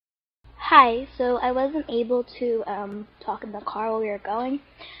Hi, so I wasn't able to talk in the car while we were going,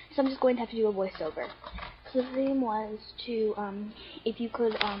 so I'm just going to have to do a voiceover. So the theme was to, if you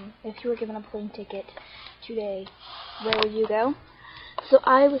were given a plane ticket today, where would you go? So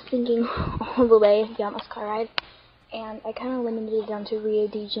I was thinking all the way down this car ride, and I kind of limited it down to Rio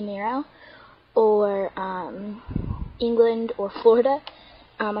de Janeiro, or England, or Florida.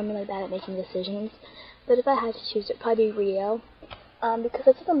 I'm really bad at making decisions, but if I had to choose, it'd probably be Rio. Because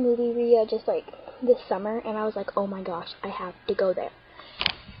I saw the movie Rio just like this summer, and I was like, oh my gosh, I have to go there.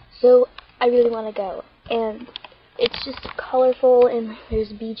 So I really want to go, and it's just colorful, and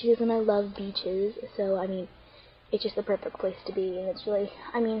there's beaches, and I love beaches. So I mean, it's just the perfect place to be, and it's really,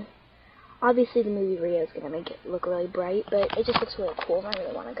 obviously the movie Rio is gonna make it look really bright, but it just looks really cool, and I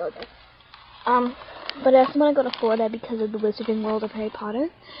really want to go there. But I also want to go to Florida because of the Wizarding World of Harry Potter,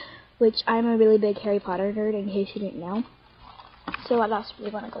 which I'm a really big Harry Potter nerd, in case you didn't know. So I also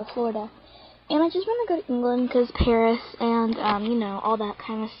really want to go to Florida. And I just want to go to England because Paris and, all that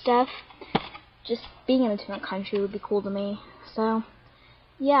kind of stuff. Just being in a different country would be cool to me. So,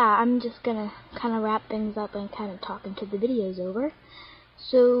 yeah, I'm just going to kind of wrap things up and kind of talk until the video's over.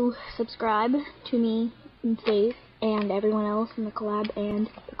 So, subscribe to me and Faith and everyone else in the collab and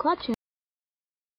the collab channel.